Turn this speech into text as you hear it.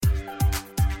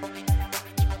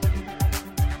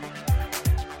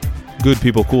Good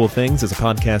People, Cool Things is a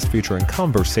podcast featuring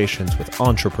conversations with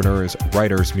entrepreneurs,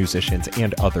 writers, musicians,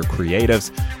 and other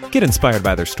creatives. Get inspired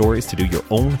by their stories to do your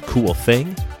own cool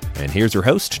thing. And here's your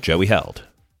host, Joey Held.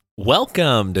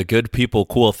 Welcome to Good People,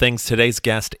 Cool Things. Today's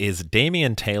guest is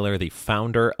Damian Taylor, the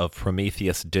founder of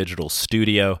Prometheus Digital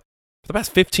Studio. For the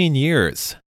past 15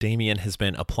 years, Damian has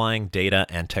been applying data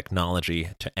and technology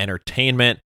to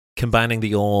entertainment, combining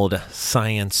the old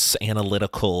science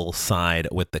analytical side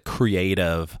with the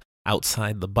creative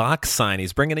outside the box side.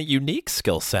 He's bringing a unique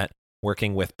skill set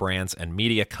working with brands and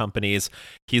media companies.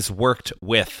 He's worked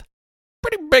with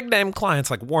pretty big name clients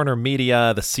like Warner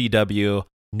Media, the CW,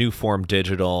 Newform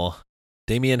Digital.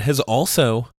 Damian has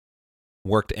also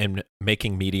worked in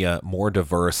making media more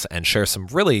diverse and shares some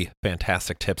really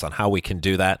fantastic tips on how we can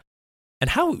do that and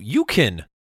how you can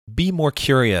be more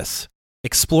curious,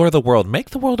 explore the world, make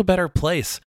the world a better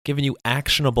place, giving you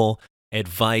actionable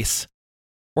advice.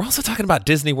 We're also talking about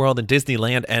Disney World and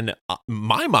Disneyland, and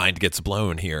my mind gets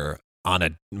blown here on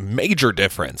a major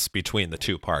difference between the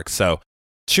two parks. So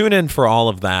tune in for all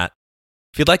of that.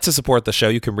 If you'd like to support the show,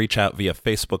 you can reach out via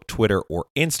Facebook, Twitter, or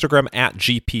Instagram at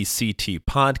GPCT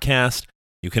Podcast.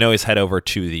 You can always head over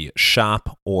to the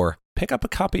shop or pick up a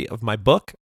copy of my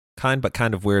book, Kind But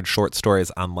Kind of Weird Short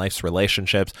Stories on Life's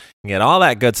Relationships. You can get all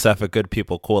that good stuff at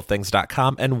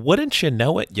goodpeoplecoolthings.com. And wouldn't you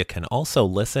know it, you can also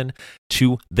listen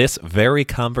to this very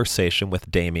conversation with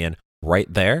Damian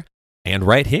right there and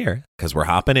right here, because we're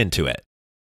hopping into it.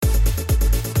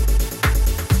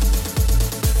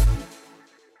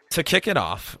 To kick it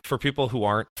off, for people who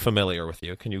aren't familiar with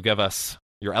you, can you give us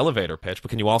your elevator pitch, but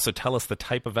can you also tell us the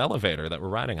type of elevator that we're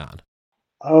riding on?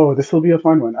 Oh, this will be a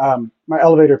fun one. My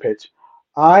elevator pitch.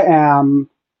 I am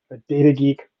a data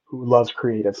geek who loves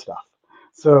creative stuff.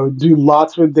 So do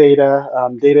lots with data.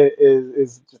 Data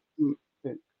is just,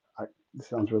 this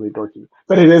sounds really dorky,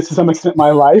 but it is to some extent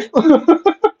my life.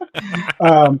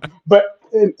 But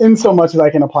in so much as I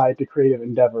can apply it to creative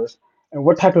endeavors. And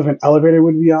what type of an elevator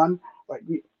would we be on?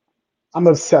 I'm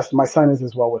obsessed. My son is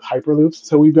as well with Hyperloops.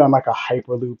 So we'd be on like a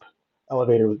Hyperloop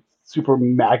elevator with super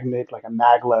magnet, like a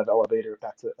maglev elevator, if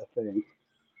that's a thing.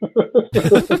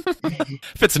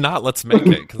 If it's not, let's make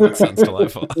it, because that sounds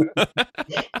delightful.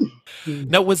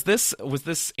 Now, was this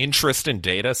interest in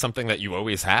data something that you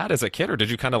always had as a kid, or did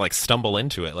you kind of like stumble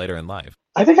into it later in life?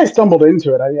 I think I stumbled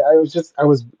into it.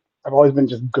 I've always been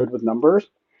just good with numbers.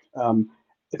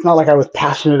 It's not like I was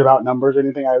passionate about numbers or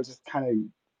anything. I was just kind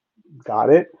of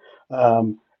got it.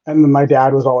 And then my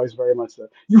dad was always very much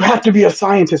you have to be a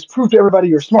scientist, prove to everybody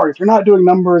you're smart. If you're not doing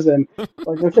numbers, and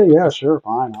like, okay, yeah, sure,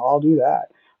 fine, I'll do that.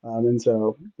 And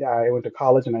so, yeah, I went to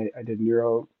college and I did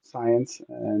neuroscience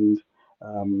and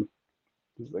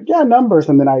it was like, yeah, numbers.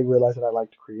 And then I realized that I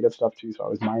liked creative stuff too. So I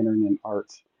was minoring in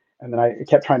arts. And then I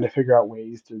kept trying to figure out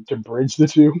ways to bridge the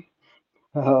two.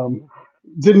 Um,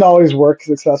 didn't always work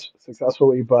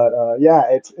successfully, but yeah,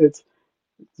 it's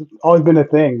always been a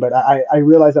thing. But I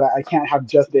realized that I can't have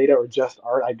just data or just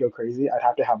art. I'd go crazy. I'd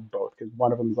have to have both because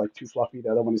one of them is like too fluffy, the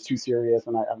other one is too serious,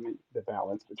 and I need the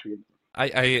balance between.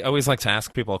 I always like to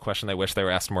ask people a question they wish they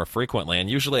were asked more frequently, and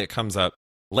usually it comes up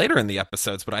later in the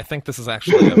episodes, but I think this is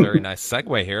actually a very nice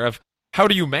segue here of how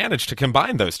do you manage to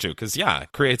combine those two? Because, yeah,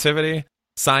 creativity,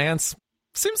 science,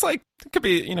 seems like it could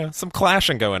be, some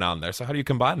clashing going on there. So how do you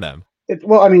combine them?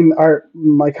 Well, I mean,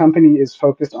 my company is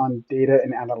focused on data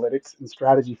and analytics and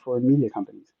strategy for media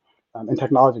companies and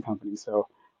technology companies. So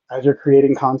as you're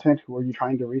creating content, who are you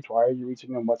trying to reach? Why are you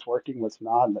reaching them? What's working? What's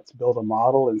not? Let's build a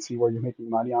model and see where you're making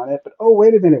money on it. But oh,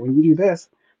 wait a minute, when you do this,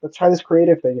 let's try this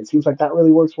creative thing. It seems like that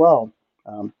really works well.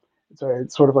 Um, so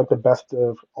it's sort of like the best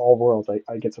of all worlds.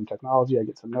 I get some technology, I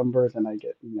get some numbers, and I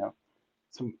get,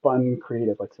 some fun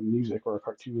creative, like some music or a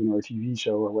cartoon or a TV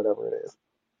show or whatever it is.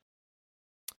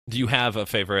 Do you have a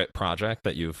favorite project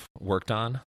that you've worked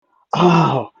on?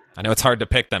 Oh, I know it's hard to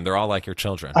pick them. They're all like your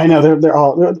children. I know they're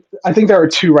all. I think there are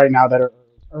two right now that are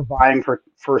vying for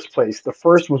first place. The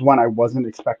first was one I wasn't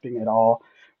expecting at all.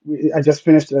 I just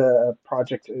finished a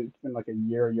project. It's been like a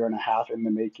year and a half in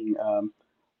the making.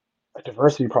 A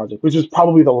diversity project, which is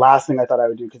probably the last thing I thought I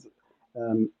would do because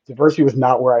diversity was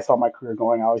not where I saw my career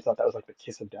going. I always thought that was like the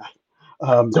kiss of death.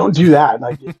 Don't do that.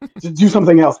 Like, just do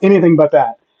something else. Anything but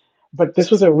that. But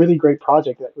this was a really great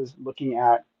project that was looking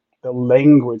at the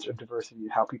language of diversity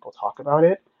and how people talk about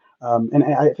it. And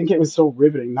I think it was so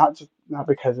riveting, not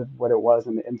because of what it was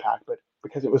and the impact, but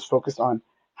because it was focused on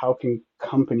how can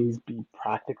companies be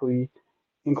practically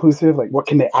inclusive, like what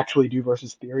can they actually do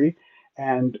versus theory.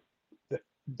 And the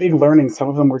big learnings, some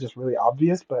of them were just really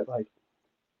obvious, but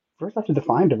first I have to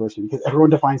define diversity because everyone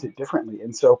defines it differently.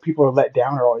 And so people are let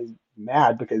down or always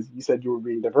mad because you said you were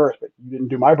being diverse, but you didn't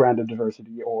do my brand of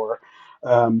diversity, or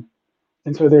um,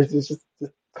 and so there's just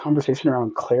this conversation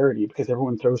around clarity because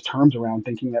everyone throws terms around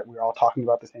thinking that we're all talking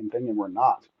about the same thing and we're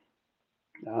not.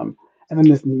 Um, and then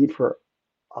this need for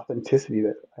authenticity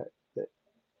that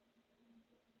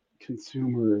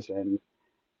consumers and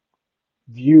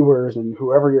viewers and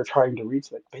whoever you're trying to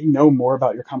reach, like they know more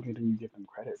about your company than you give them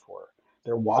credit for.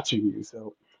 They're watching you,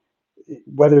 so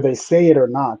whether they say it or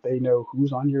not, they know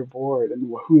who's on your board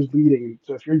and who's leading.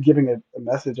 So if you're giving a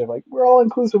message of like, we're all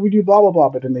inclusive, we do blah, blah, blah,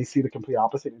 but then they see the complete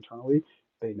opposite internally,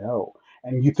 they know.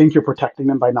 And you think you're protecting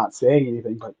them by not saying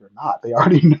anything, but you're not. They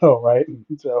already know, right? And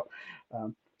so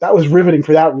that was riveting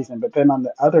for that reason. But then on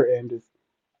the other end is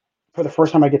for the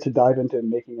first time I get to dive into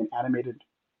making an animated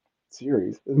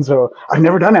series. And so I've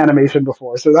never done animation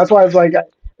before. So that's why I was like,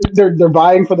 they're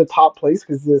vying for the top place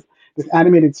because this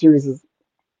animated series is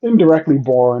indirectly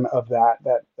born of that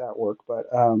work, but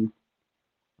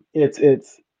it's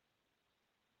it's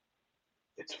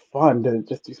it's fun to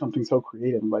just do something so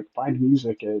creative, like find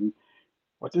music and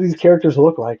what do these characters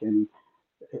look like, and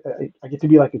I get to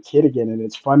be like a kid again, and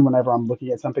it's fun whenever I'm looking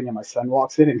at something and my son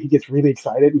walks in and he gets really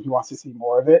excited and he wants to see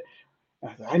more of it.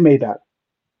 And I say, I made that.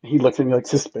 And he looks at me like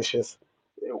suspicious.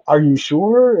 Are you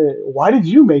sure? Why did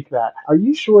you make that? Are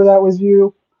you sure that was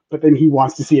you? But then he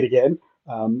wants to see it again.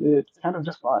 It's kind of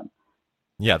just fun.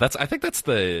 Yeah, I think that's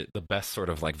the best sort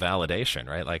of like validation,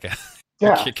 right? Like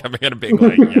your Yeah. kid coming in and being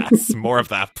like, yes, more of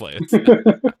that, please.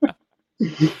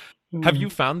 Have you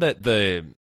found that the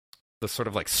sort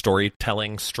of like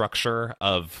storytelling structure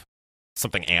of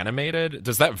something animated,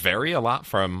 does that vary a lot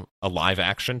from a live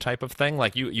action type of thing?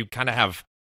 Like you kind of have,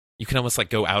 you can almost like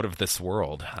go out of this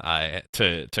world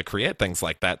to create things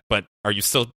like that. But are you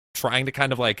still trying to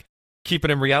kind of like keep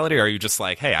it in reality, or are you just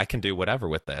like, hey, I can do whatever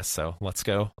with this, so let's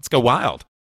go wild?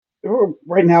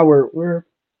 Right now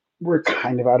we're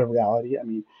kind of out of reality. I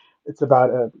mean, it's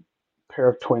about a pair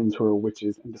of twins who are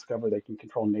witches and discover they can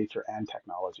control nature and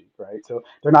technology, right? So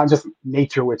they're not just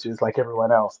nature witches like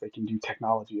everyone else. They can do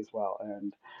technology as well.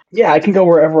 And yeah, I can go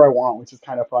wherever I want, which is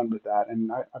kind of fun with that.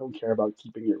 And I don't care about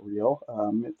keeping it real.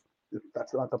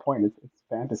 That's not the point. It's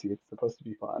fantasy. It's supposed to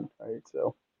be fun, right?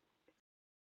 So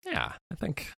Yeah, I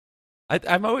think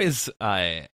I'm always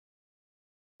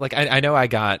like I know I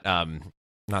got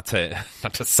not to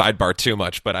not to sidebar too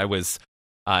much, but I was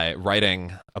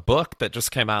writing a book that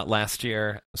just came out last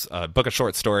year, a book of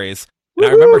short stories, and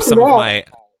I remember woohoo, some of congrats. my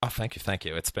oh thank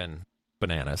you, it's been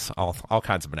bananas, all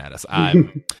kinds of bananas.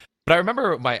 But I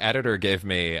remember my editor gave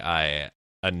me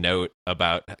a note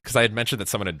about, because I had mentioned that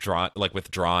someone had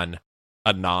withdrawn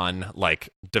a non like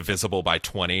divisible by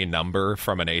 20 number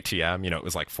from an ATM. You know, it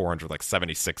was like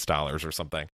 $476 or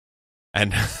something.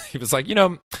 And he was like,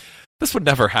 this would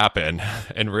never happen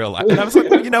in real life. And I was like,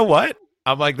 well, you know what?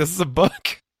 I'm like, this is a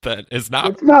book that is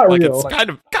not It's not like, real. it's kind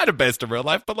of based in real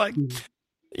life, but like,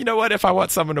 you know what? If I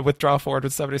want someone to withdraw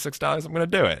 $476, I'm going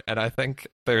to do it. And I think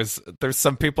there's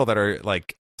some people that are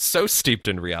like so steeped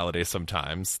in reality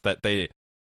sometimes that they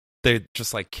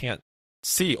just like can't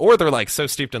see, or they're like so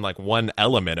steeped in like one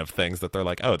element of things that they're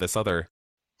like, oh, this other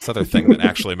thing that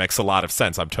actually makes a lot of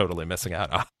sense, I'm totally missing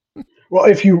out on. Well,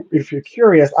 if you're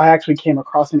curious, I actually came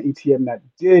across an ATM that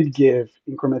did give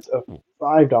increments of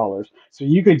 $5, so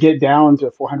you could get down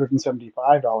to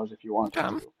 $475 if you wanted Okay,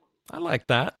 to. I like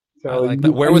that. I So like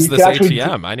that. Where and was you could this actually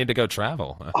ATM? I need to go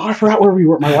travel. oh, I forgot where we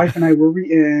were. My wife and I were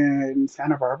we in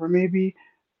Santa Barbara maybe.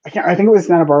 I can't. I think it was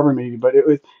Santa Barbara maybe, but it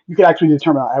was you could actually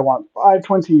determine I want 5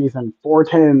 20s and 4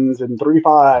 10s and 3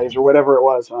 5s or whatever it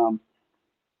was.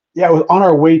 Yeah, it was on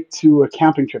our way to a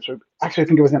camping trip. So actually, I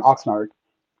think it was in Oxnard.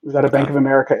 It was at a Bank Okay. of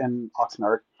America in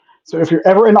Oxnard. So if you're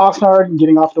ever in Oxnard and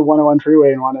getting off the 101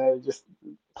 freeway and want to just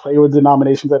play with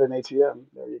denominations at an ATM,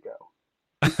 there you go.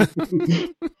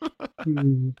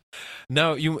 Hmm.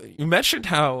 No, you mentioned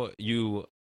how you,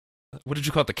 what did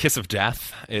you call it? The kiss of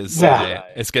death Yeah.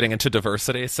 is getting into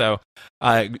diversity. So,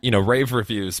 rave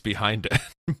reviews behind it.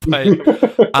 But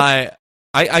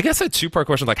I guess a two-part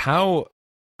question, like how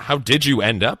did you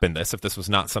end up in this if this was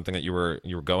not something that you were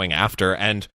going after,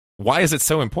 and why is it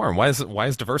so important? Why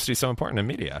is diversity so important in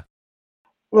media?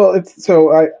 Well, it's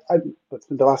so I that's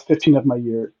been the last 15 of my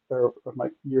year or of my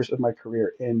years of my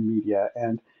career in media,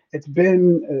 and it's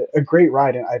been a great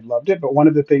ride, and I've loved it. But one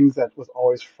of the things that was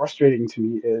always frustrating to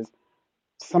me is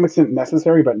to some extent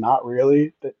necessary, but not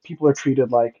really, that people are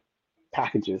treated like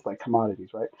packages, like commodities,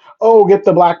 right? Oh, get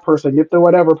the black person, get the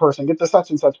whatever person, get the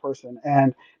such and such person,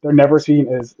 and they're never seen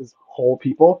as whole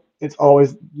people. It's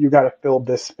always you got to fill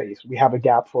this space. We have a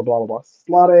gap for blah blah blah,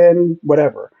 slot in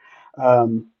whatever.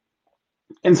 Um,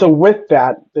 and so with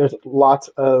that, there's lots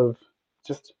of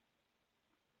just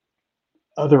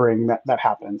othering that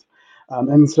happens.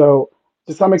 And so,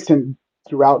 to some extent,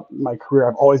 throughout my career,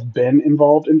 I've always been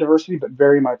involved in diversity, but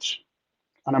very much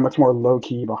on a much more low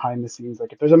key, behind the scenes.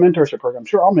 Like if there's a mentorship program,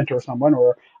 sure, I'll mentor someone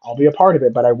or I'll be a part of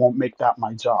it, but I won't make that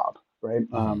my job, right?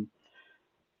 Hmm.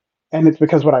 And it's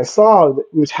because what I saw,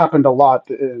 which happened a lot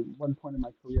at one point in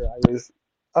my career, I was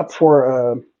up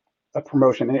for a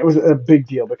promotion, and it was a big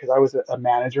deal because I was a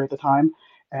manager at the time,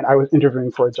 and I was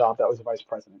interviewing for a job that was a vice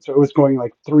president. So it was going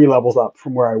like three levels up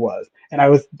from where I was, and I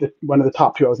was one of the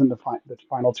top two. I was in the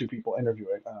final two people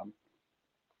interviewing,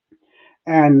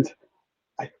 and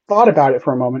I thought about it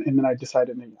for a moment, and then I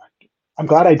decided, I'm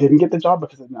glad I didn't get the job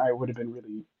because then I would have been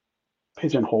really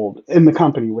pigeonholed in the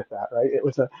company with that, right? It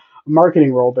was a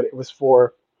marketing role, but it was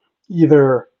for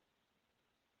either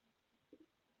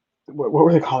what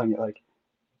were they calling it? Like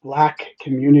Black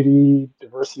community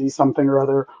diversity, something or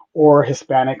other, or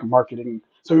Hispanic marketing.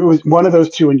 So it was one of those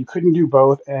two, and you couldn't do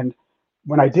both. And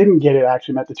when I didn't get it, I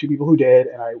actually met the two people who did,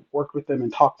 and I worked with them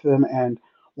and talked to them. And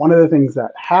one of the things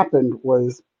that happened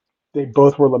was they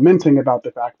both were lamenting about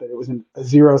the fact that it was a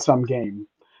zero sum game.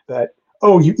 That,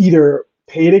 oh, you either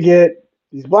pay to get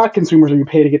these Black consumers or you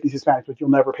pay to get these Hispanics, but you'll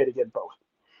never pay to get both,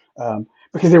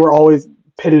 because they were always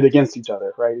pitted against each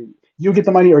other, right? You get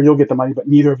the money or you'll get the money, but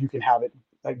neither of you can have it.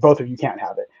 Like both of you can't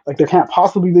have it. Like there can't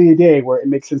possibly be a day where it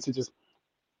makes sense to just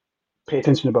pay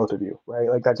attention to both of you, right?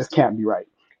 Like that just can't be right.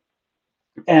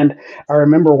 And I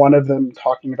remember one of them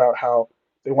talking about how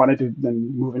they wanted to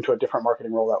then move into a different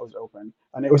marketing role that was open,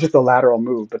 and it was just a lateral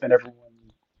move. But then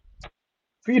everyone's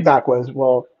feedback was,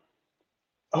 well,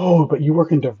 oh, but you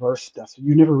work in diverse stuff, so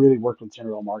you never really worked with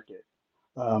general market.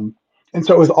 Um, and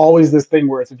so it was always this thing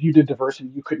where it's, if you did diversity,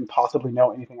 you couldn't possibly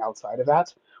know anything outside of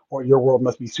that, or your world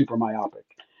must be super myopic.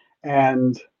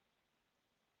 And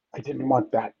I didn't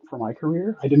want that for my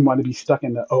career. I didn't want to be stuck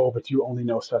in the, oh, but you only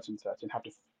know such and such and have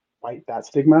to fight that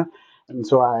stigma. And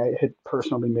so I had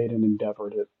personally made an endeavor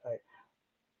to,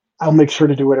 I'll make sure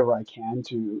to do whatever I can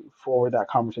to forward that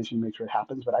conversation and make sure it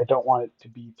happens, but I don't want it to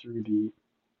be through the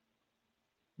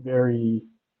very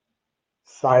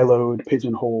siloed,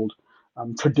 pigeonholed,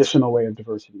 traditional way of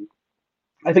diversity.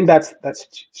 I think that's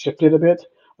shifted a bit,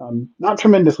 not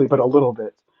tremendously, but a little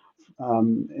bit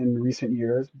in recent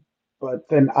years. But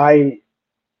then I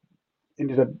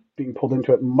ended up being pulled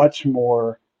into it much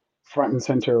more front and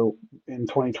center in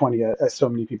 2020, as so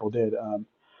many people did.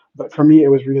 But for me, it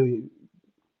was really,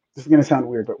 this is going to sound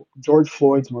weird, but George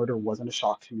Floyd's murder wasn't a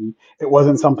shock to me. It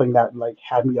wasn't something that like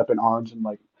had me up in arms and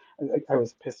like I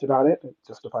was pissed about it,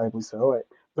 justifiably so.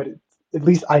 But at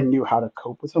least I knew how to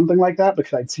cope with something like that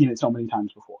because I'd seen it so many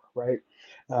times before, right?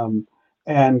 Um,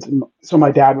 and so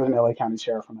my dad was an LA County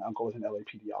sheriff, and my uncle was an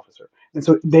LAPD officer, and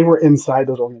so they were inside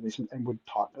those organizations and would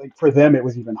talk. Like for them, it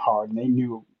was even hard, and they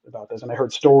knew about this, and I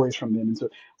heard stories from them, and so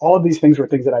all of these things were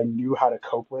things that I knew how to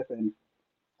cope with, and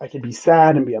I could be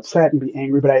sad and be upset and be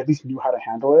angry, but I at least knew how to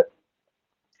handle it.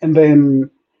 And then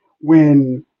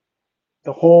when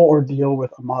the whole ordeal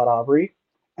with Ahmaud Arbery,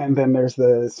 and then there's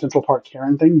the Central Park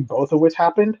Karen thing, both of which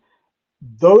happened.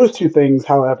 Those two things,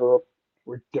 however,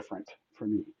 were different for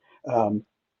me. Um,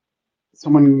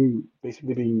 Someone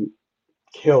basically being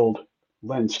killed,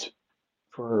 lynched,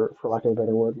 for lack of a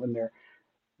better word, when they're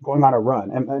going on a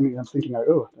run. And I mean, I'm thinking, like,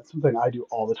 oh, that's something I do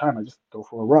all the time. I just go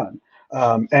for a run.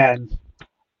 And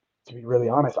to be really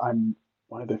honest, I'm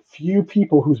one of the few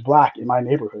people who's black in my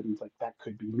neighborhood. And it's like, that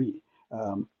could be me.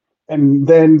 Um, and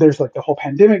then there's like the whole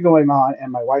pandemic going on,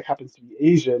 and my wife happens to be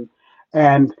Asian,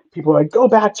 and people are like, go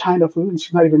back China food, and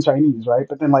she's not even Chinese, right?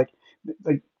 But then like,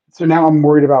 so now I'm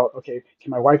worried about, okay,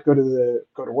 can my wife go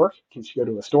to work? Can she go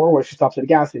to a store? What if she stops at a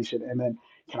gas station? And then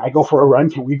can I go for a run?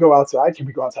 Can we go outside? Can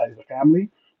we go outside as a family?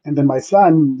 And then my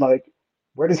son, like,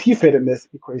 where does he fit in this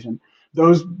equation?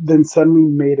 Those then suddenly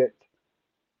made it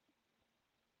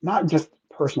not just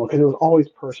personal, because it was always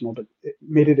personal, but it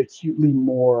made it acutely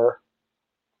more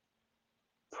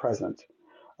present,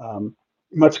 um,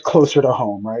 much closer to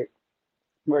home, right?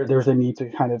 Where there's a need to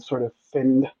kind of sort of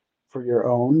fend for your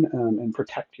own, and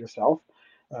protect yourself.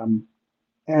 Um,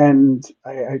 and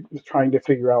I was trying to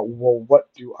figure out, well,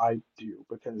 what do I do?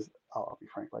 Because I'll be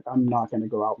frank, like I'm not going to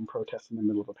go out and protest in the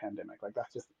middle of a pandemic. Like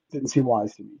that just didn't seem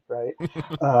wise to me, right?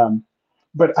 Um,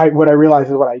 but what I realized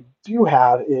is what I do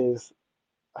have is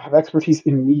I have expertise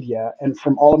in media, and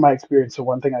from all of my experience, so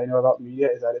one thing I know about media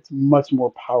is that it's much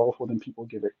more powerful than people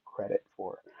give it credit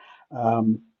for.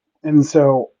 Um, and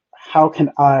so, how can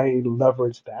I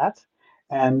leverage that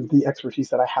and the expertise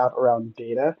that I have around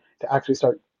data to actually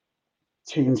start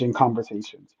changing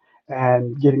conversations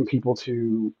and getting people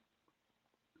to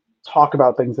talk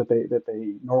about things that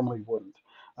they normally wouldn't?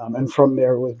 And from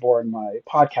there was born my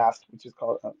podcast, which is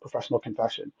called Professional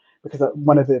Confession, because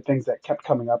one of the things that kept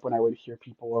coming up when I would hear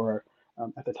people, or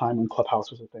at the time when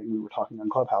Clubhouse was a thing, we were talking on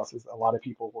Clubhouse, is a lot of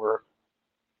people were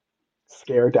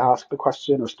scared to ask the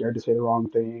question or scared to say the wrong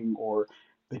thing, or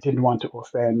they didn't want to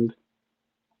offend.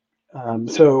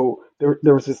 So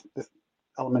there was this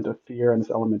element of fear and this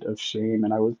element of shame,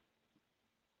 and I was,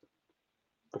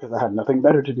 because I had nothing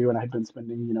better to do, and I had been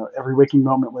spending every waking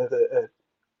moment with a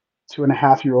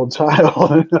 2.5-year-old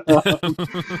child.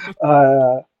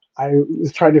 uh, I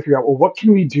was trying to figure out, well, what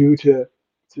can we do to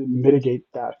mitigate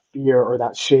that fear or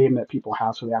that shame that people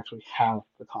have, so they actually have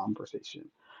the conversation.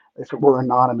 If it were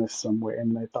anonymous some way,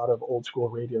 and I thought of old school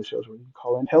radio shows where you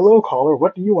call in, "Hello, caller,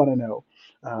 what do you want to know?"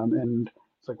 And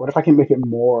it's like, what if I can make it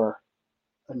more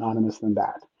anonymous than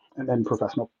that? And then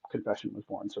Professional Confession was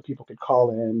born, so people could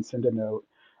call in, send a note,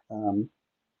 um,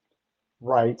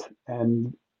 write,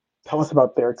 and tell us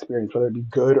about their experience, whether it be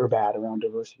good or bad around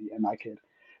diversity, and I could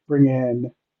bring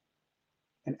in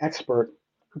an expert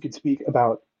who could speak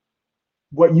about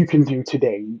what you can do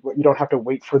today. What you don't have to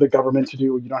wait for the government to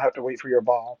do, you don't have to wait for your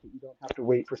boss, you don't have to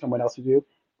wait for someone else to do.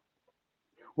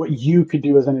 What you could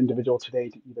do as an individual today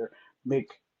to either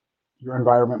make your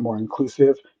environment more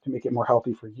inclusive, to make it more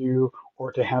healthy for you,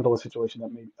 or to handle a situation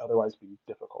that may otherwise be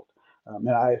difficult. And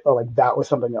I felt like that was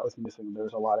something that was missing. There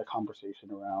was a lot of conversation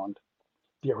around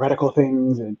theoretical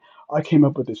things, and I came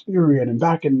up with this theory, and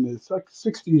back in the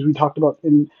 60s we talked about,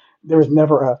 and there was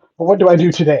never a, but what do I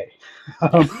do today?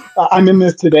 Yeah. I'm in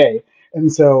this today.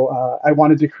 And so I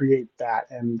wanted to create that,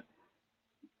 and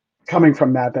coming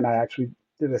from that, then I actually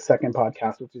did a second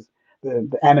podcast, which is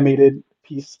the animated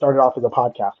piece. Started off as a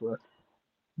podcast where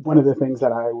one of the things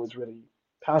that I was really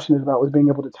passionate about was being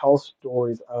able to tell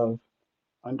stories of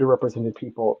underrepresented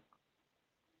people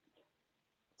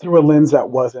through a lens that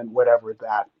wasn't whatever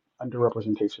that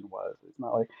underrepresentation was. It's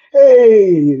not like,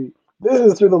 hey, this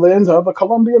is through the lens of a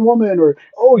Colombian woman, or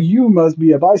oh, you must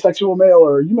be a bisexual male,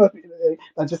 or you must be.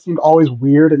 That just seemed always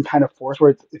weird and kind of forced,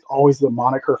 where it's always the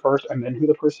moniker first and then who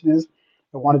the person is.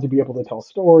 I wanted to be able to tell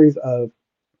stories of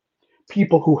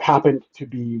people who happened to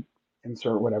be,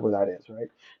 insert whatever that is, right?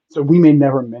 So we may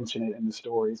never mention it in the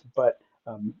stories, but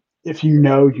if you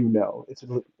know, you know.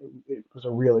 It was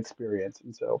a real experience,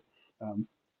 and so um,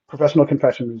 Professional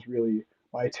Confession was really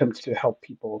my attempt to help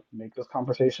people make those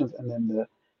conversations, and then the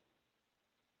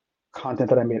content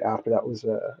that I made after that was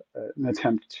an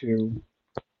attempt to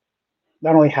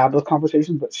not only have those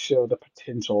conversations, but show the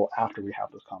potential after we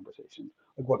have those conversations,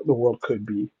 like what the world could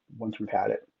be once we've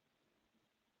had it.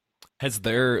 Has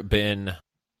there been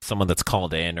someone that's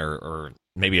called in, or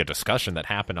maybe a discussion that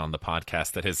happened on the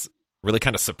podcast that has really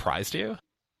kind of surprised you?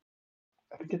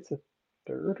 I think it's a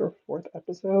third or fourth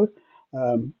episode.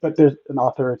 But there's an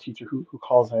author, a teacher who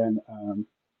calls in,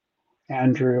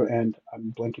 Andrew, and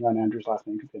I'm blanking on Andrew's last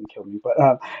name because he's going to kill me.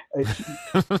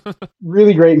 But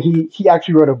really great. And he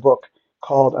actually wrote a book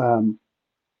called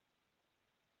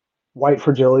White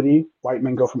Fragility. White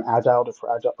Men Go from Agile to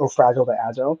Fragile, or Fragile to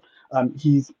Agile.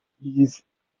 He's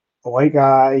a white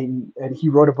guy, and he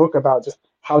wrote a book about just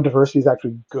how diversity is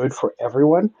actually good for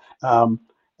everyone.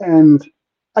 And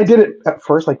I did it at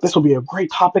first like, this will be a great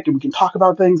topic and we can talk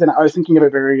about things. And I was thinking of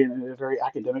it in a very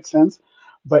academic sense.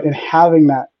 But in having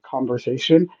that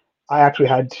conversation, I actually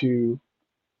had to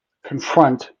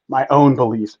confront my own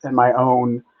beliefs and my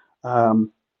own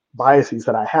um, biases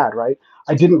that I had, right?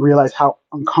 I didn't realize how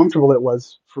uncomfortable it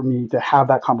was for me to have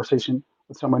that conversation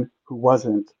with someone who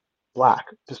wasn't black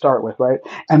to start with, right?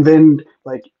 And then,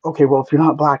 like, okay, well, if you're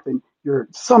not black, then you're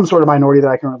some sort of minority that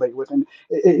I can relate with. And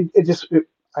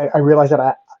I realized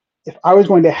that if I was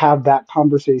going to have that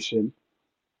conversation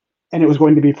and it was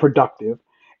going to be productive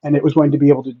and it was going to be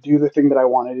able to do the thing that I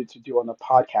wanted it to do on the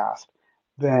podcast,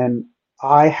 then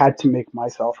I had to make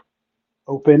myself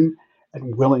open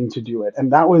and willing to do it.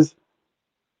 And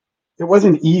it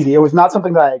wasn't easy. It was not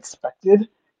something that I expected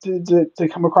to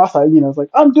come across. It's like,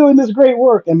 I'm doing this great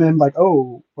work. And then like,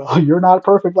 oh, well, you're not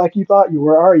perfect like you thought you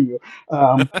were, are you?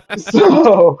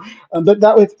 So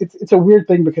that was, it's a weird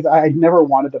thing because I never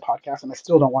wanted the podcast and I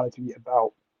still don't want it to be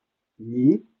about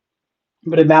me.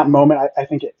 But in that moment, I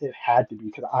think it had to be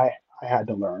because I had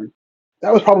to learn.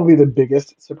 That was probably the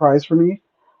biggest surprise for me,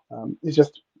 is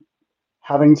just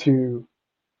having to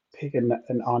take an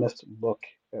honest look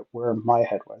at where my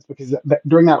head was. Because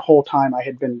during that whole time, I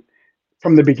had been,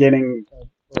 from the beginning,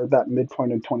 or that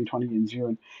midpoint of 2020 in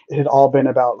June, it had all been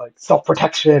about like self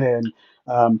protection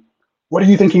and what are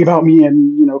you thinking about me?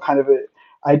 And, kind of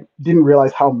I didn't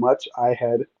realize how much I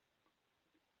had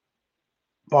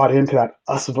bought into that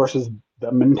us versus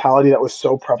the mentality that was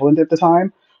so prevalent at the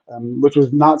time, which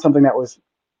was not something that was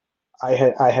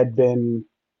I had been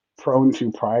prone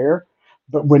to prior.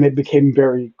 But when it became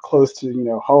very close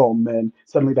to, home, then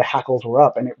suddenly the hackles were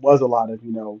up, and it was a lot of,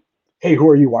 hey, who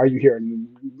are you? Why are you here? And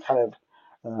kind of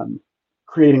um,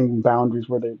 creating boundaries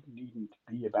where there needn't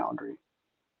be a boundary.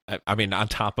 I mean, on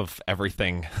top of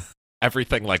everything,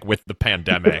 everything like with the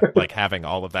pandemic, like having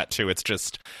all of that too, it's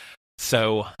just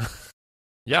so,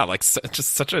 yeah, like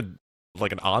just such a,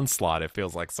 like an onslaught, it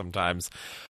feels like sometimes.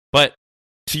 But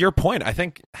to your point, I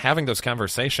think having those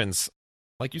conversations,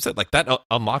 like you said, like that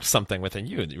unlocked something within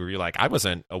you where you're like, I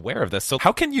wasn't aware of this. So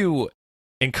how can you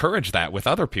encourage that with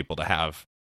other people to have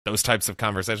those types of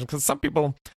conversations? Because some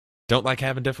people don't like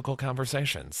having difficult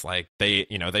conversations. Like they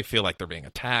feel like they're being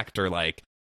attacked or like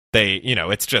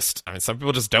it's just, I mean, some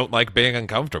people just don't like being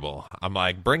uncomfortable. I'm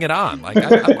like, bring it on. Like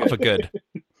I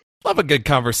love a good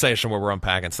conversation where we're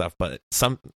unpacking stuff, but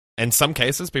in some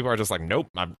cases people are just like, nope,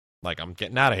 I'm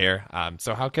getting out of here.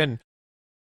 So how can,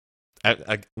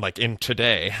 like in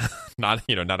today, not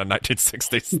a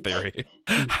 1960s theory,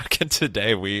 how can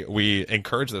today we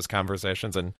encourage those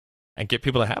conversations and get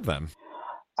people to have them?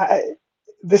 I,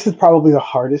 this is probably the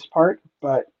hardest part,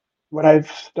 but what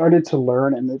I've started to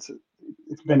learn, and it's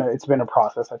been a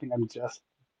process. I think I'm just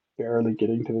barely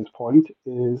getting to this point.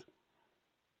 Is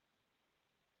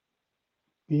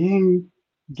being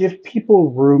give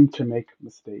people room to make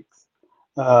mistakes.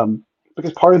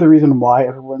 Because part of the reason why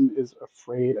everyone is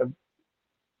afraid of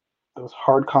those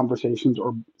hard conversations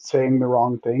or saying the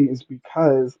wrong thing is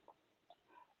because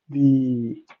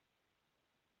the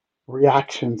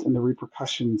reactions and the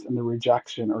repercussions and the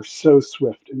rejection are so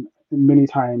swift and many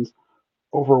times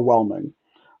overwhelming,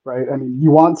 right? I mean,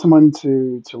 you want someone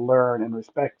to learn and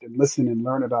respect and listen and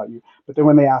learn about you, but then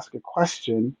when they ask a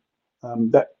question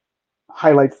that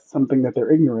highlights something that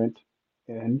they're ignorant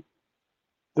in,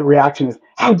 the reaction is,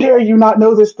 "How dare you not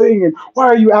know this thing?" and "Why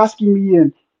are you asking me?"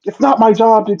 and "It's not my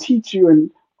job to teach you." And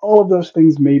all of those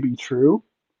things may be true,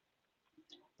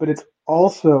 but it's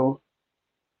also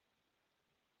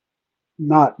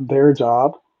not their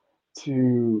job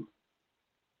to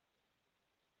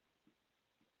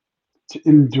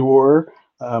endure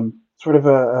sort of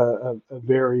a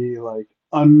very like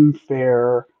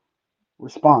unfair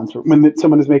response when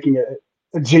someone is making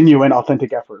a genuine,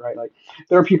 authentic effort, right? Like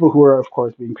there are people who are, of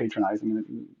course, being patronizing,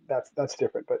 and that's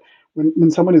different. But when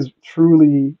someone is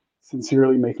truly,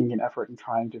 sincerely making an effort and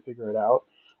trying to figure it out,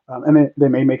 and they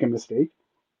may make a mistake,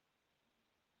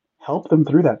 help them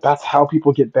through that. That's how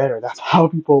people get better. That's how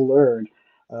people learn.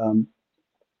 Um,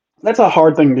 that's a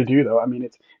hard thing to do, though. I mean,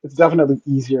 it's definitely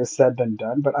easier said than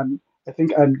done, but I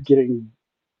think I'm getting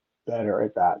better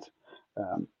at that.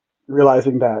 Um,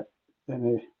 Realizing that,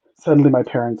 and suddenly my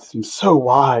parents seem so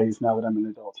wise now that I'm an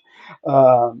adult.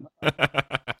 Um,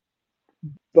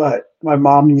 but my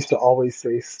mom used to always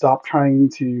say, "Stop trying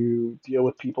to deal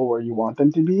with people where you want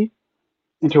them to be.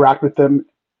 Interact with them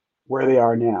where they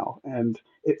are now." And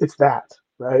it's that,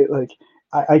 right? Like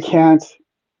I can't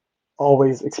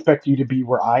always expect you to be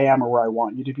where I am or where I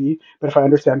want you to be. But if I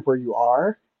understand where you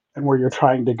are and where you're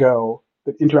trying to go,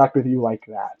 then interact with you like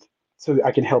that so that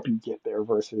I can help you get there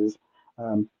versus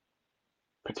um,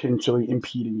 potentially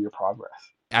impeding your progress.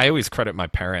 I always credit my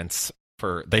parents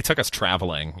for they took us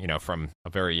traveling, from a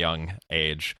very young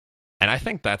age. And I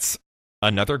think that's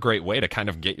another great way to kind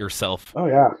of get yourself Oh,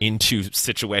 yeah. into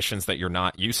situations that you're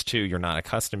not used to, you're not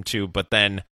accustomed to, but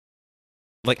then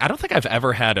like I don't think I've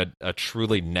ever had a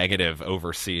truly negative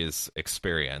overseas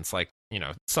experience. Like,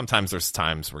 sometimes there's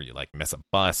times where you like miss a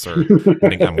bus or I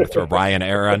think I'm gonna throw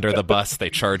Ryanair under the bus.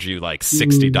 They charge you like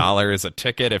 $60 a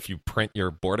ticket if you print your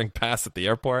boarding pass at the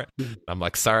airport. I'm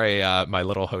like, sorry, my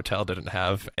little hotel didn't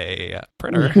have a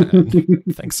printer.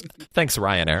 Thanks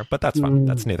Ryanair, but that's fine.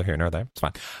 That's neither here nor there. It's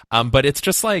fine. But it's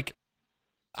just like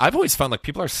I've always found like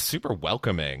people are super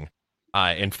welcoming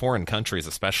in foreign countries,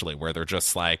 especially where they're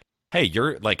just like, hey,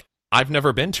 you're like, I've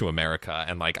never been to America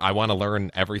and like, I want to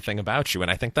learn everything about you.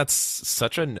 And I think that's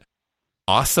such an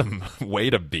awesome way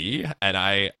to be. And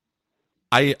I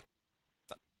mean,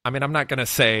 I'm not going to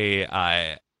say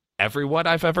everyone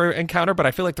I've ever encountered, but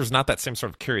I feel like there's not that same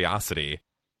sort of curiosity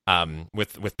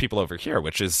with people over here,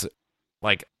 which is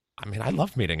like, I mean, I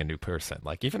love meeting a new person.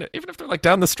 Like even if they're like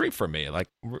down the street from me, like,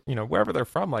 wherever they're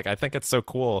from, like, I think it's so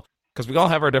cool because we all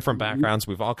have our different backgrounds.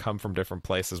 We've all come from different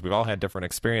places. We've all had different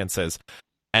experiences.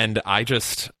 And I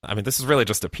mean, this is really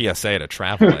just a PSA to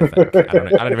travel, I think.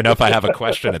 I don't even know if I have a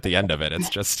question at the end of it. It's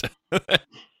just,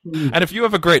 and if you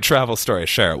have a great travel story,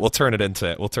 share it. We'll turn it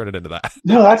into that.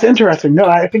 No, that's interesting. No,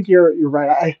 I think you're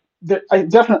right. I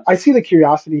definitely I see the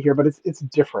curiosity here, but it's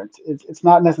different. It's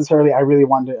not necessarily I really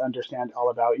want to understand all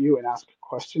about you and ask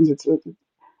questions.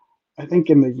 I think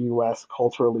in the US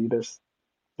culturally, there's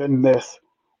been this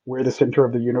we're the center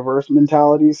of the universe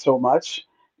mentality so much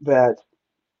that,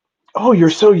 oh, you're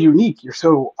so unique, you're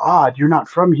so odd, you're not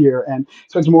from here. And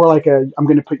so it's more like I'm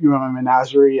going to put you in a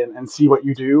menagerie and see what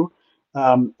you do,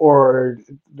 or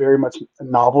very much a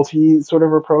novelty sort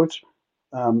of approach.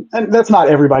 And that's not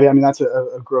everybody. I mean, that's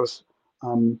a gross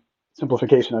um,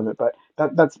 simplification of it, but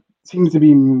that seems to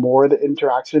be more the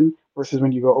interaction versus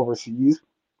when you go overseas.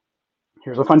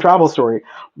 Here's a fun travel story.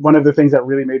 One of the things that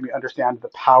really made me understand the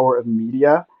power of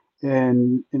media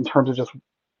in terms of just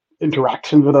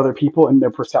interactions with other people and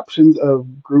their perceptions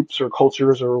of groups or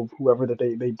cultures or whoever that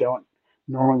they don't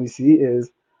normally see is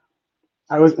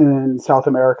I was in South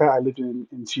America. I lived in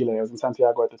Chile. I was in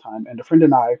Santiago at the time, and a friend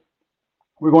and I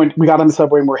we got on the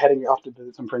subway and we're heading off to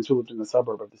visit some friends who lived in the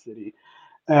suburb of the city.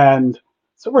 And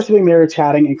so we're sitting there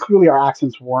chatting, and clearly our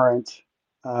accents weren't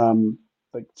um,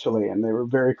 like Chilean. They were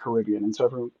very Caribbean. And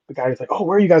so the guy was like, "Oh,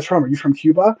 where are you guys from? Are you from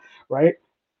Cuba?" Right?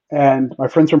 And my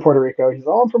friend's from Puerto Rico. He's,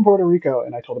 "Oh, I'm from Puerto Rico."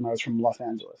 And I told him I was from Los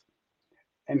Angeles.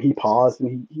 And he paused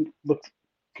and he looked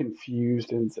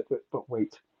confused and said, but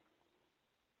wait,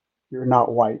 you're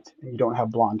not white and you don't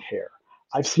have blonde hair.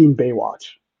 I've seen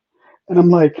Baywatch." And I'm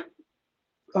like,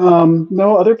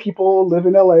 no, other people live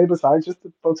in LA besides just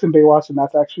the folks in Baywatch, and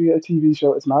that's actually a TV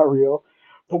show. It's not real.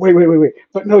 But wait.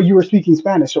 But no, you were speaking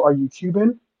Spanish. So are you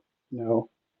Cuban? No.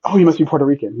 Oh, you must be Puerto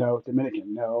Rican. No.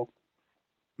 Dominican. No.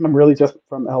 I'm really just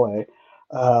from LA.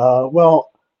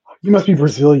 Well, you must be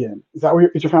Brazilian. Is that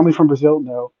is your family from Brazil?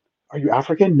 No. Are you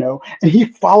African? No. And he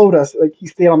followed us. Like he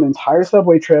stayed on the entire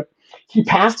subway trip. He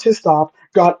passed his stop,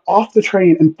 got off the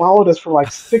train, and followed us for like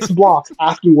 6 blocks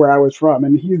asking where I was from.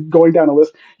 And he's going down a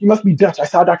list. He must be Dutch. I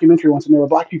saw a documentary once and there were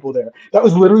black people there. That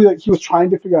was literally like he was trying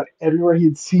to figure out everywhere he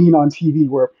had seen on TV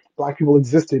where black people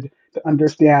existed to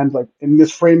understand, like, in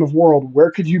this frame of world,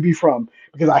 where could you be from?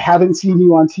 Because I haven't seen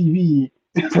you on TV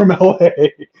from LA.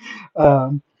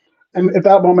 Um, and at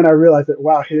that moment, I realized that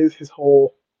wow, his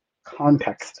whole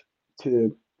context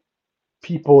to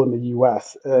people in the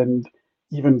U.S. and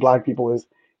even Black people is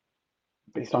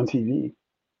based on TV,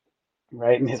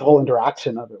 right? And his whole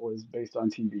interaction of it was based on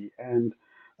TV. And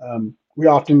we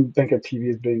often think of TV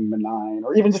as being benign,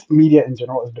 or even just media in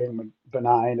general as being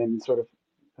benign and sort of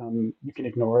you can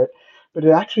ignore it. But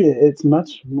it's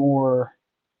much more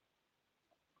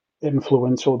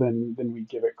influential than we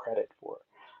give it credit for.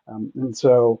 And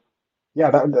so,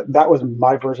 yeah, that was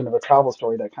my version of a travel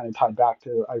story that kind of tied back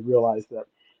to I realized that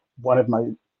one of my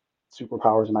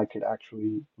superpowers and I could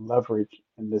actually leverage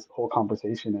in this whole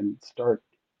conversation and start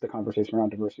the conversation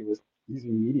around diversity was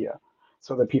using media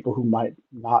so that people who might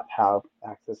not have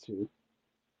access to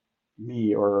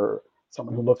me or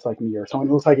someone who looks like me or someone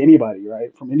who looks like anybody,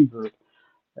 right, from any group,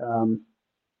 um,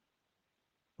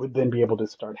 would then be able to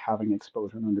start having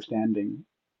exposure and understanding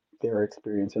their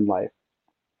experience in life.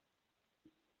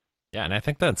 Yeah, and I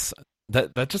think that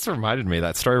just reminded me.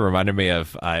 That story reminded me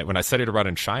of when I studied abroad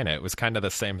in China. It was kind of the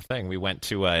same thing. We went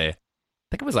to I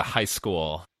think it was a high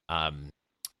school, and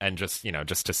just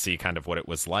just to see kind of what it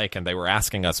was like. And they were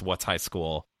asking us what's high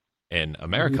school in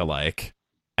America like,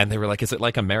 and they were like, "Is it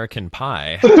like American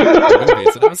Pie?" The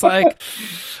movies? And I was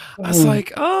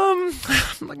like, I'm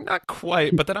like not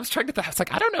quite. But then I was trying to think. I was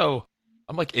like, I don't know.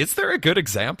 I'm like, is there a good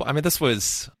example? I mean, this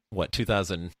was what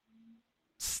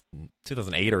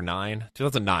 2008 or 9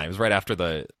 2009. It was right after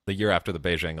the year after the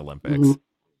Beijing Olympics. Mhm.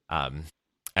 um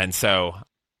and so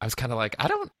I was kind of like, I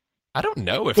don't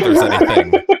know if there's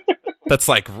anything that's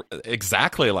like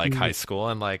exactly like high school.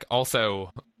 And like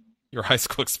also your high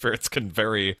school experience can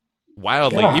vary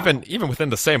wildly, Yeah. even within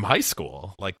the same high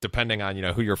school, like depending on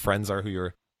who your friends are, who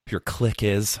your clique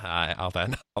is, all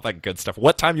that good stuff.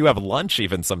 What time you have lunch,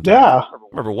 even sometimes. Yeah. I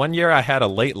remember one year I had a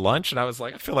late lunch, and I was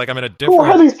like, I feel like I'm in a Who are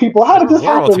different these people? How did this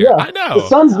world happen? here. Yeah. I The know.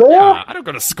 sun's there? Yeah, I don't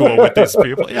go to school with these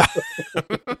people. Yeah.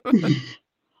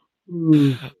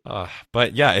 Mm.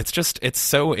 But yeah, it's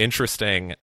so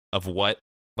interesting of what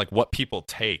people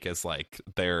take as like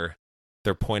their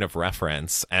point of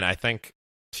reference. And I think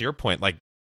to your point, like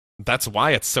that's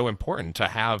why it's so important to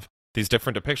have these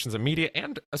different depictions of media,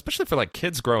 and especially for like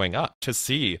kids growing up, to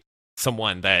see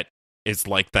someone that is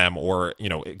like them, or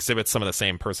exhibits some of the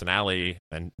same personality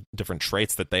and different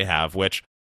traits that they have, which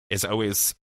is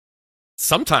always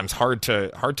sometimes hard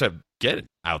to get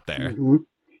out there. hmm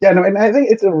Yeah, no, and I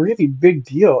think it's a really big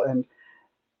deal. And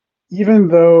even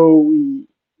though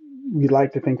we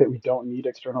like to think that we don't need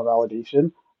external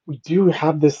validation, we do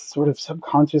have this sort of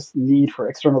subconscious need for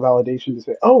external validation to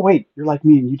say, "Oh, wait, you're like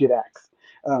me and you did X."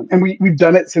 And we've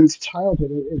done it since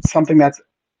childhood. It's something that's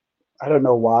I don't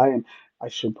know why, and I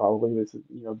should probably this is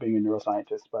being a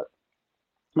neuroscientist, but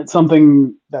It's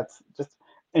something that's just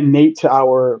innate to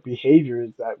our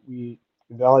behaviors that we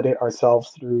validate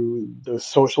ourselves through those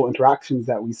social interactions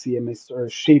that we see, and they sort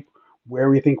of shape where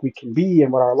we think we can be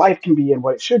and what our life can be and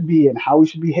what it should be and how we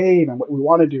should behave and what we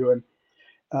want to do.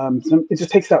 And so it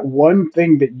just takes that one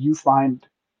thing that you find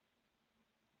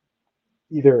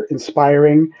either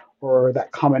inspiring or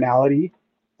that commonality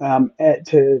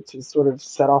to sort of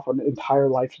set off an entire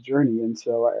life's journey. And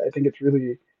so I think it's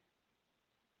really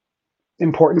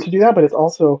important to do that, but it's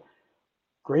also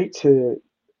great to,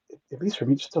 at least for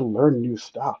me, just to learn new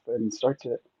stuff and start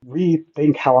to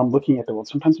rethink how I'm looking at the world.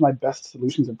 Sometimes my best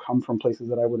solutions have come from places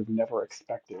that I would have never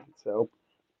expected. So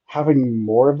having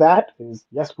more of that is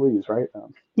yes, please, right?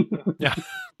 Yeah.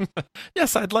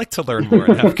 Yes, I'd like to learn more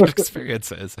and have good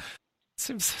experiences.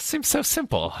 Seems so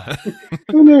simple.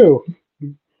 Who knew?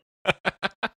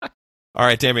 All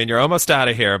right, Damien, you're almost out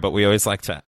of here, but we always like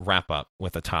to wrap up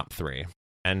with a top three.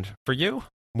 And for you,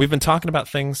 we've been talking about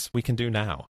things we can do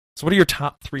now. So what are your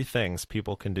top three things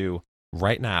people can do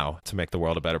right now to make the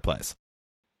world a better place?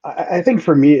 I think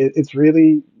for me, it's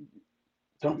really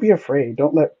don't be afraid.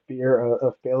 Don't let fear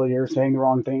of failure, saying the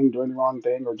wrong thing, doing the wrong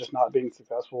thing, or just not being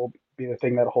successful be the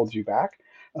thing that holds you back.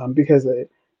 Because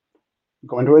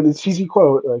going to the cheesy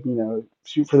quote, like,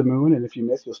 shoot for the moon, and if you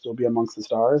miss, you'll still be amongst the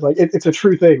stars. Like, it's a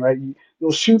true thing, right?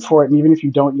 You'll shoot for it, and even if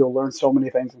you don't, you'll learn so many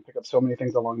things and pick up so many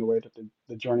things along the way that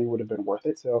the journey would have been worth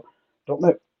it. So don't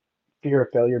let fear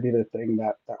of failure be the thing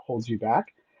that holds you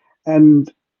back.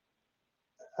 And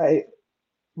I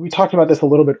we talked about this a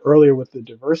little bit earlier with the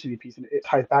diversity piece, and it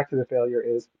ties back to the failure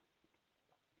is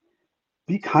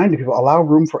be kind to people, allow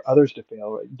room for others to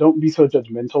fail. Don't be so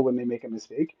judgmental when they make a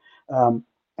mistake. Um,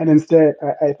 and instead,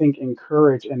 I think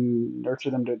encourage and nurture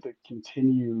them to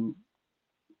continue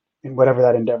in whatever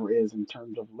that endeavor is in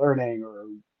terms of learning or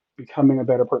becoming a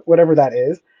better person, whatever that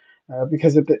is.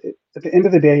 Because at the end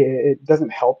of the day, it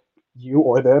doesn't help you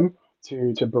or them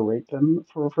to berate them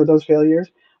for those failures.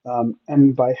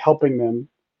 And by helping them,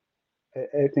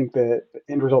 I think the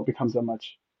end result becomes a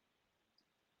much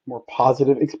more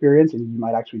positive experience, and you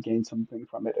might actually gain something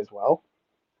from it as well.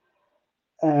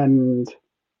 And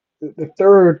the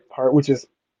third part, which is,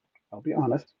 I'll be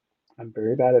honest, I'm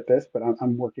very bad at this, but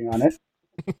I'm working on it,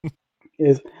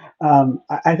 is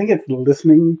I think it's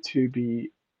listening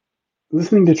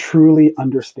to truly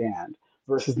understand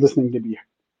versus listening to be,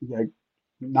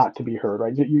 not to be heard,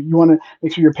 right? You want to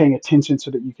make sure you're paying attention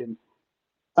so that you can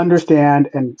understand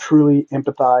and truly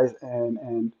empathize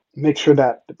and make sure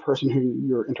that the person who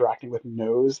you're interacting with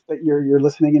knows that you're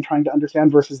listening and trying to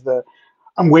understand versus the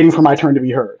I'm waiting for my turn to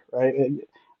be heard, right?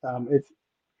 It's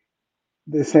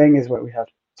the saying is what we have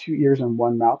two ears and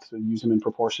one mouth, so use them in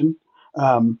proportion.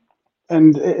 Um,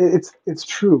 and it's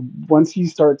true. Once you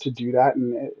start to do that,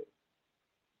 and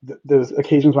those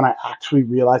occasions when I actually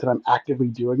realize that I'm actively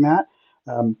doing that,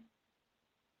 um,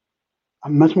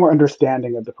 I'm much more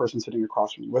understanding of the person sitting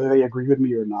across from me, whether they agree with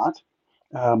me or not.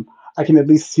 Um, I can at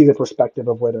least see the perspective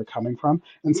of where they're coming from,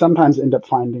 and sometimes end up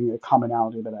finding a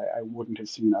commonality that I wouldn't have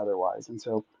seen otherwise. And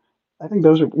so I think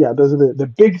those are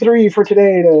the big three for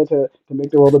today to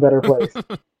make the world a better place.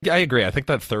 Yeah, I agree. I think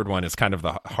that third one is kind of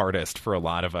the hardest for a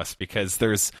lot of us because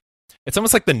it's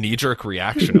almost like the knee-jerk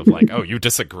reaction of like, oh, you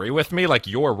disagree with me? Like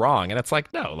you're wrong. And it's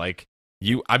like, no, like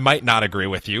I might not agree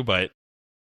with you, but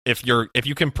if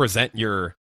you can present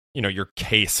your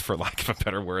case, for lack of a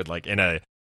better word, like in a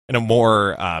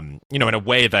more in a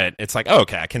way that it's like, oh,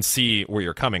 okay, I can see where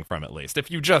you're coming from. At least if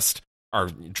you just are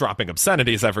dropping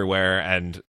obscenities everywhere,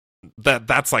 and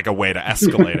that's like a way to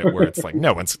escalate it where it's like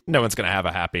no one's gonna have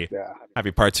a happy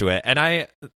part to it. And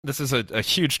this is a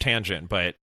huge tangent,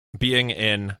 but being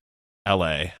in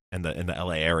LA, in the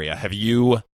LA area, have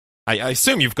you, I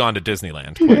assume you've gone to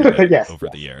Disneyland quite a bit Yes. over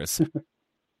the years.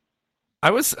 I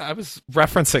was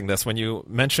referencing this when you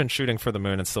mentioned shooting for the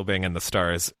moon and still being in the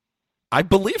stars. I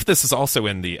believe this is also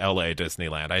in the LA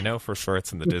Disneyland. I know for sure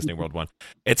it's in the Disney World one.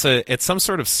 It's some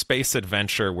sort of space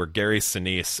adventure where Gary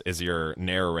Sinise is your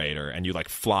narrator and you like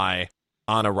fly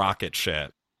on a rocket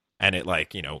ship and it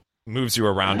like, moves you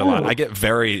around a lot. I get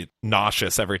very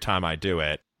nauseous every time I do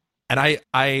it. And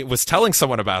I was telling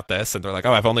someone about this and they're like,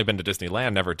 oh, I've only been to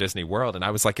Disneyland, never Disney World. And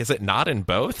I was like, is it not in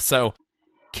both? So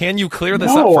can you clear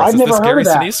this up for us? I've never this heard Gary of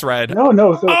that. Sinise ride?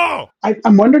 No. So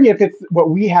I'm wondering if it's what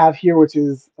we have here, which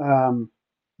is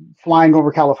flying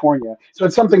over California. So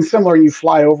it's something similar. You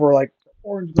fly over like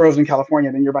orange groves in California,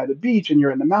 and then you're by the beach and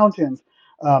you're in the mountains.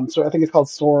 So I think it's called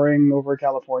Soaring over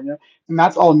California, and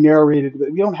that's all narrated.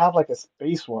 We don't have like a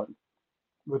space one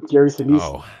with Gary Sinise.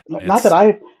 Oh, Not that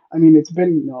I mean, it's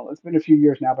been a few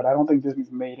years now, but I don't think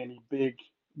Disney's made any big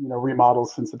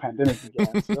remodels since the pandemic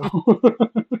began. So.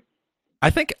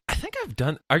 think I've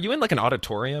done. Are you in like an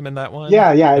auditorium in that one?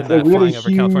 Yeah, It's a really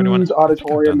huge one?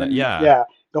 auditorium. And, yeah,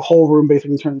 the whole room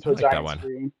basically turns into a like giant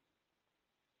screen.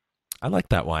 I like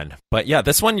that one. But yeah,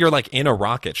 this one you're like in a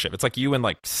rocket ship. It's like you and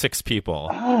like 6 people.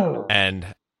 Oh. And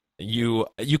you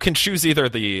can choose either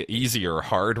the easy or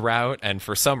hard route, and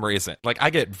for some reason, like I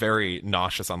get very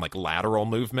nauseous on like lateral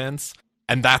movements,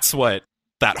 and that's what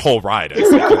that whole ride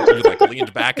is. Like, you're like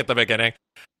leaned back at the beginning,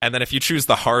 and then if you choose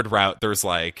the hard route, there's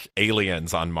like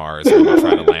aliens on Mars when you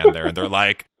try to land there, and they're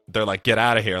like get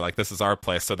out of here, like this is our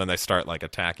place. So then they start like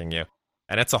attacking you,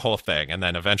 and it's a whole thing, and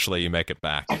then eventually you make it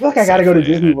back. I feel like I gotta go to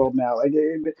Disney World now. Like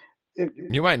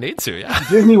you might need to, yeah.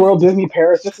 Disney World, Disney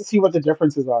Paris, just to see what the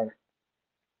differences are.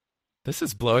 This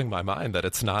is blowing my mind that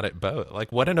it's not at both.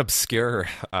 Like, what an obscure,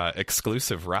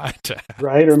 exclusive ride to have.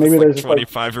 Right? Or maybe there's a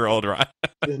 25-year-old ride.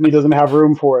 Disney doesn't have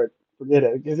room for it. Forget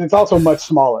it. Because it's also much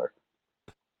smaller.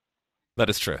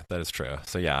 That is true.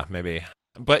 So yeah, maybe.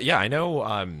 But yeah, I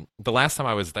know the last time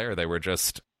I was there, they were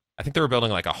I think they were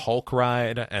building like a Hulk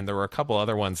ride, and there were a couple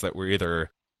other ones that were either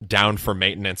down for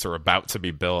maintenance or about to be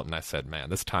built. And I said,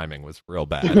 man, this timing was real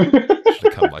bad. Should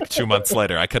have come like 2 months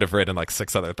later. I could have ridden like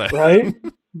 6 other things. Right?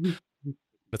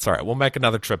 It's all right. We'll make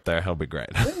another trip there. It'll be great.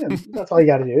 Yeah, that's all you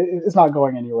got to do. It's not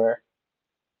going anywhere.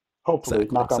 Hopefully,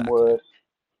 knock on wood.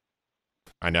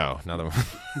 I know.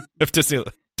 If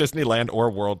Disneyland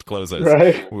or World closes,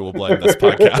 right? We will blame this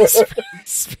podcast.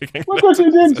 Speaking look what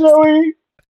you did, Joey.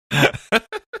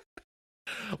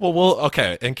 Well,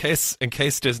 okay. In case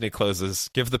Disney closes,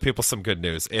 give the people some good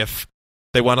news. If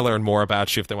they want to learn more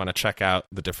about you, if they want to check out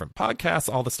the different podcasts,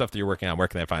 all the stuff that you're working on, where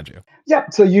can they find you? Yeah,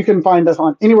 so you can find us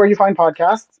on anywhere you find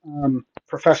podcasts.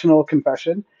 Professional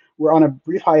Confession. We're on a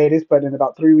brief hiatus, but in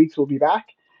about 3 weeks we'll be back.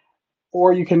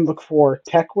 Or you can look for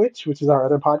Tech Witch, which is our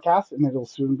other podcast, and it'll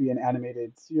soon be an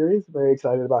animated series. Very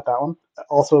excited about that one.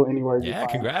 Also, anywhere you find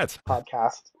congrats.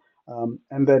 Podcasts.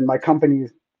 And then my company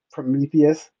is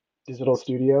Prometheus Digital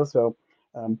Studio, so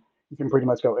you can pretty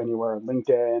much go anywhere on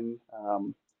LinkedIn,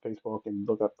 Facebook, and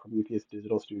look up Prometheus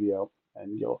Digital Studio,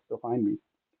 and you'll find me.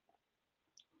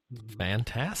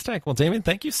 Fantastic. Well, Damien,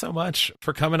 thank you so much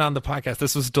for coming on the podcast.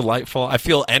 This was delightful. I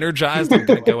feel energized. I'm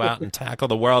going to go out and tackle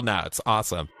the world now. It's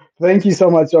awesome. Thank you so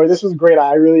much, Joey. This was great.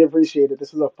 I really appreciate it.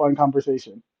 This was a fun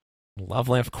conversation.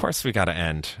 Lovely. Of course, we got to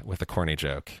end with a corny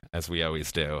joke, as we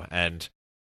always do. And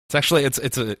it's actually, it's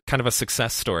a kind of a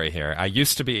success story here. I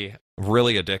used to be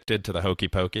really addicted to the hokey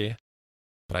pokey,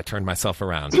 but I turned myself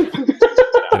around.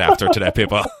 Get after today,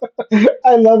 people.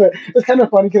 I love it. It's kind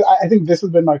of funny because I think this has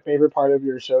been my favorite part of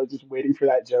your show, just waiting for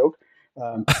that joke.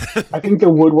 I think the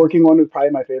woodworking one was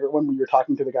probably my favorite one when you were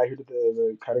talking to the guy who did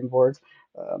the cutting boards.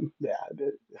 Yes.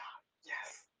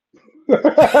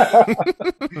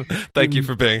 Thank you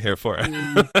for being here for it.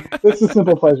 This is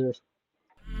Simple Pleasures.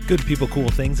 Good People Cool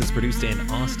Things is produced in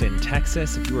Austin,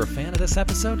 Texas. If you were a fan of this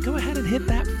episode, go ahead and hit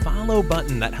that follow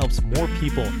button. That helps more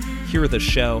people hear the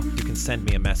show. You can send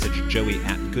me a message,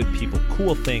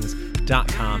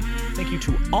 joey@goodpeoplecoolthings.com. Thank you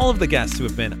to all of the guests who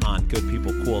have been on Good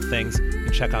People Cool Things. You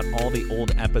can check out all the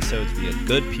old episodes via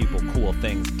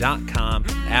goodpeoplecoolthings.com.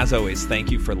 As always,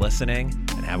 thank you for listening,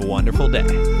 and have a wonderful day.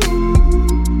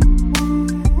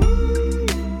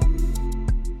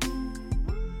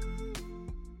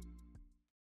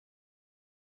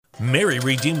 Mary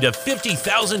redeemed a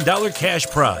 $50,000 cash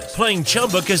prize playing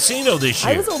Chumba Casino this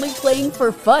year. I was only playing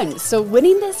for fun, so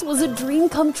winning this was a dream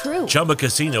come true. Chumba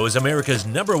Casino is America's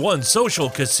 #1 social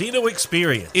casino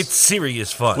experience. It's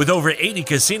serious fun. With over 80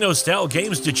 casino-style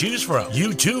games to choose from,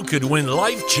 you too could win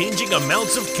life-changing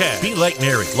amounts of cash. Be like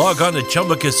Mary. Log on to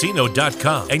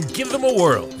ChumbaCasino.com and give them a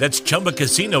whirl. That's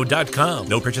ChumbaCasino.com.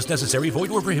 No purchase necessary. Void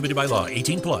or prohibited by law.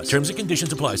 18+. Terms and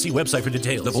conditions apply. See website for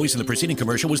details. The voice in the preceding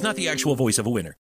commercial was not the actual voice of a winner.